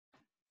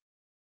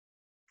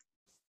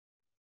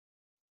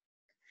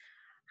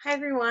Hi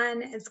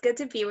everyone, it's good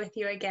to be with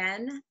you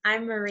again.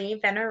 I'm Marie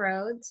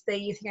Benner-Rhoades, the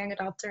Youth and Young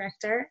Adult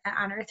Director at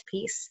On Earth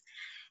Peace,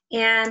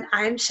 and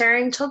I'm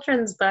sharing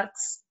children's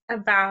books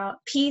about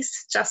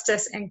peace,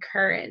 justice, and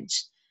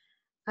courage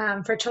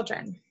for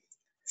children.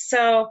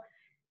 So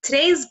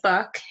today's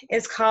book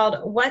is called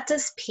What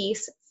Does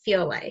Peace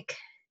Feel Like?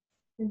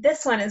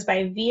 This one is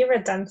by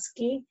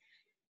Radunsky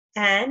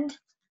and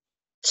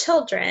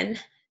children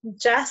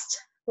just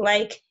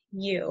like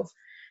you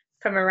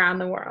from around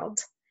the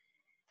world.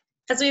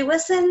 As we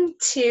listen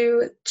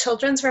to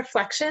children's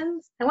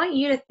reflections, I want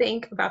you to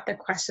think about the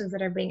questions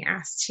that are being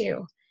asked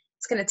too.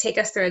 It's going to take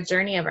us through a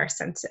journey of our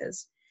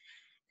senses.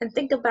 And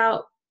think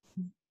about,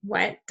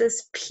 what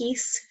does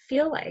peace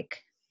feel like?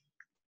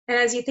 And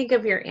as you think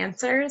of your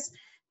answers,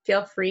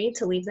 feel free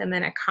to leave them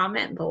in a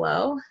comment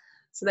below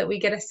so that we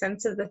get a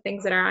sense of the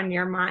things that are on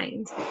your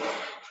mind.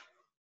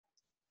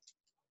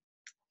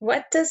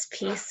 What does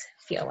peace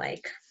feel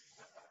like?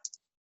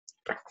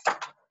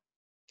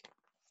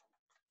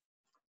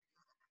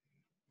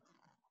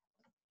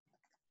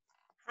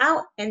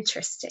 How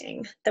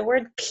interesting. The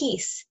word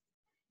peace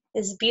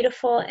is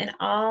beautiful in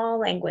all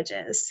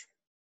languages.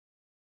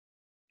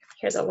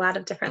 Here's a lot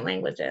of different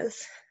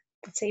languages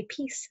that say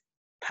peace.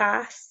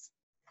 Paz,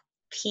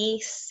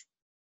 peace,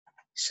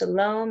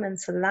 shalom and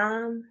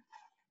salam,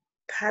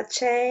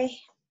 pace.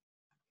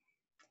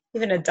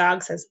 Even a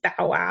dog says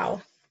bow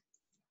wow.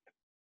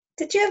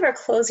 Did you ever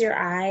close your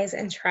eyes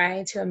and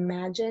try to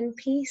imagine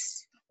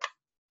peace?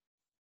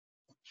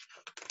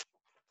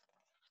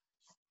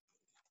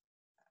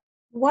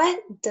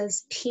 What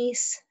does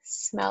peace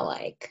smell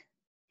like?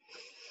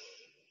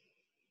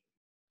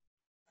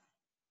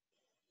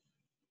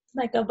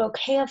 Like a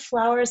bouquet of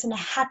flowers in a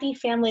happy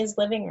family's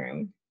living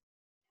room.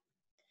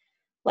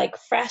 Like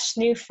fresh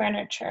new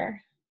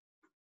furniture.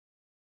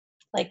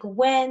 Like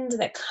wind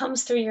that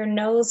comes through your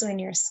nose when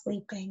you're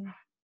sleeping.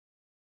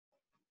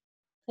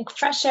 Like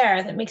fresh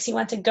air that makes you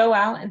want to go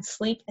out and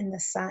sleep in the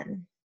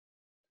sun.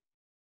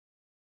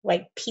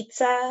 Like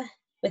pizza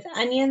with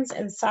onions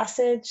and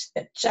sausage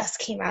that just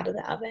came out of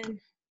the oven.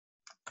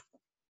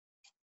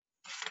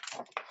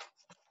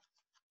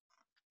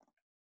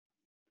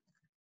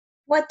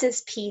 What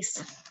does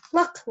peace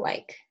look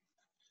like?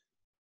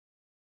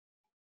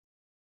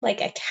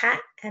 Like a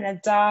cat and a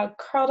dog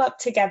curled up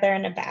together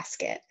in a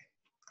basket.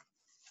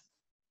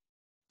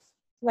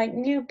 Like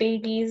new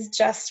babies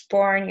just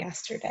born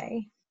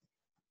yesterday.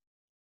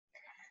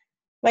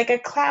 Like a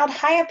cloud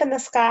high up in the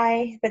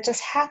sky that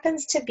just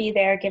happens to be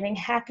there giving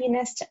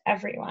happiness to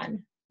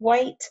everyone.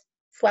 White,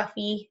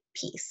 fluffy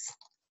peace.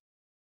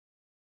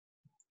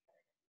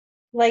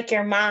 Like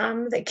your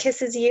mom that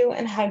kisses you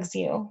and hugs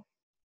you.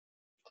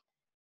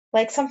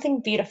 Like something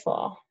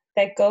beautiful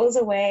that goes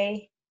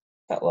away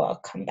but will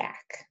come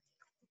back.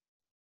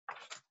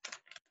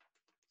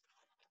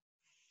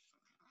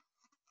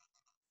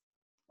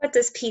 What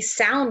does peace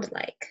sound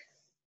like?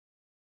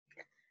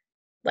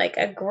 Like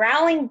a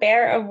growling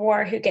bear of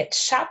war who gets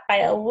shot by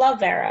a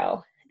love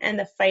arrow and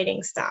the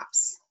fighting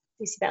stops.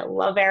 You see that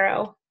love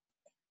arrow?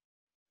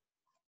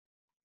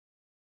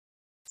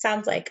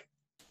 Sounds like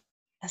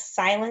a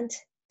silent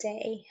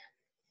day.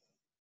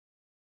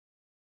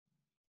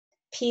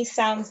 Peace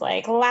sounds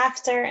like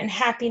laughter and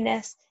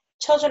happiness,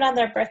 children on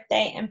their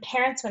birthday, and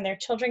parents when their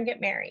children get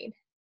married.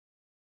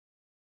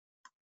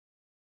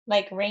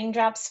 Like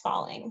raindrops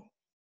falling.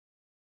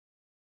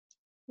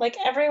 Like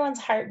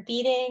everyone's heart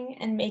beating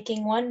and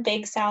making one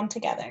big sound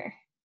together.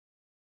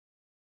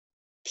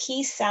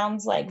 Peace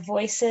sounds like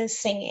voices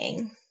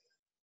singing,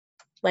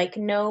 like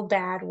no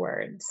bad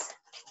words.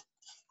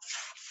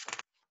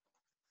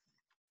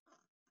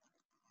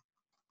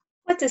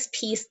 What does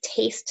peace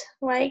taste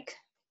like?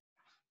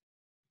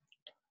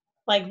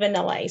 Like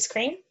vanilla ice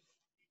cream,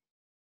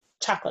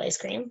 chocolate ice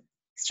cream,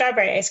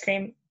 strawberry ice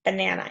cream,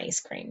 banana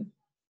ice cream.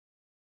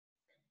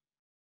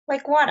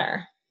 Like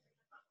water.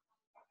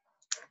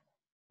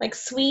 Like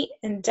sweet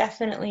and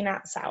definitely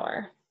not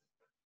sour.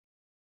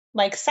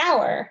 Like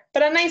sour,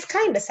 but a nice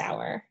kind of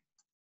sour.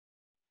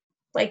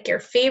 Like your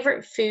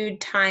favorite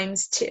food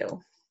times 2.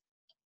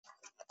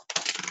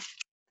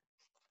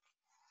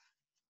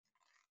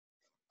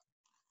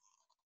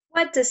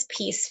 What does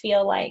peace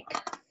feel like?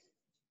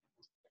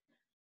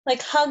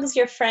 Like hugs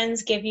your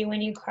friends give you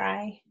when you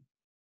cry.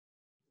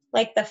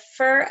 Like the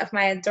fur of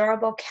my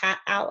adorable cat,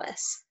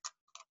 Alice.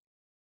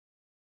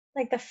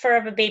 Like the fur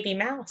of a baby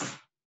mouse.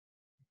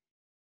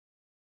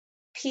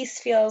 Peace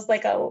feels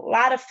like a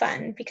lot of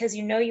fun because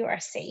you know you are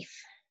safe.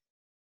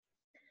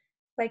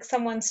 Like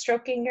someone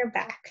stroking your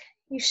back.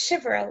 You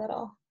shiver a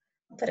little,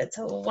 but it's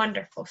a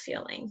wonderful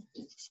feeling.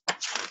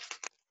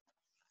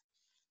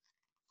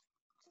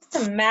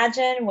 Just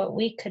imagine what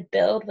we could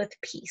build with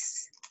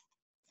peace.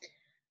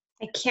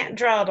 I can't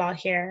draw it all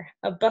here.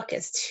 A book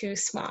is too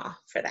small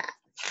for that.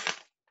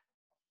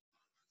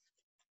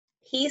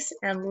 Peace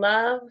and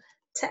love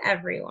to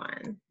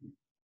everyone.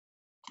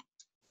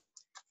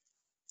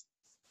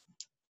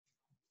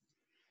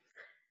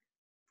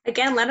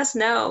 Again, let us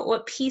know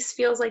what peace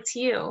feels like to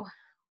you.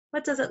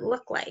 What does it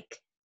look like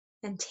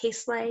and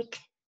taste like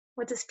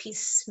What does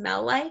peace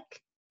smell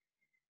like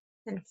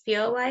and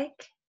feel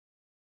like?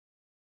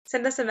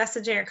 Send us a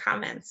message in your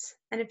comments.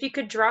 And if you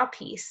could draw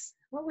peace,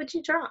 what would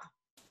you draw?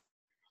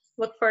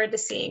 Look forward to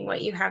seeing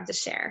what you have to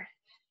share.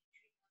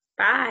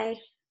 Bye.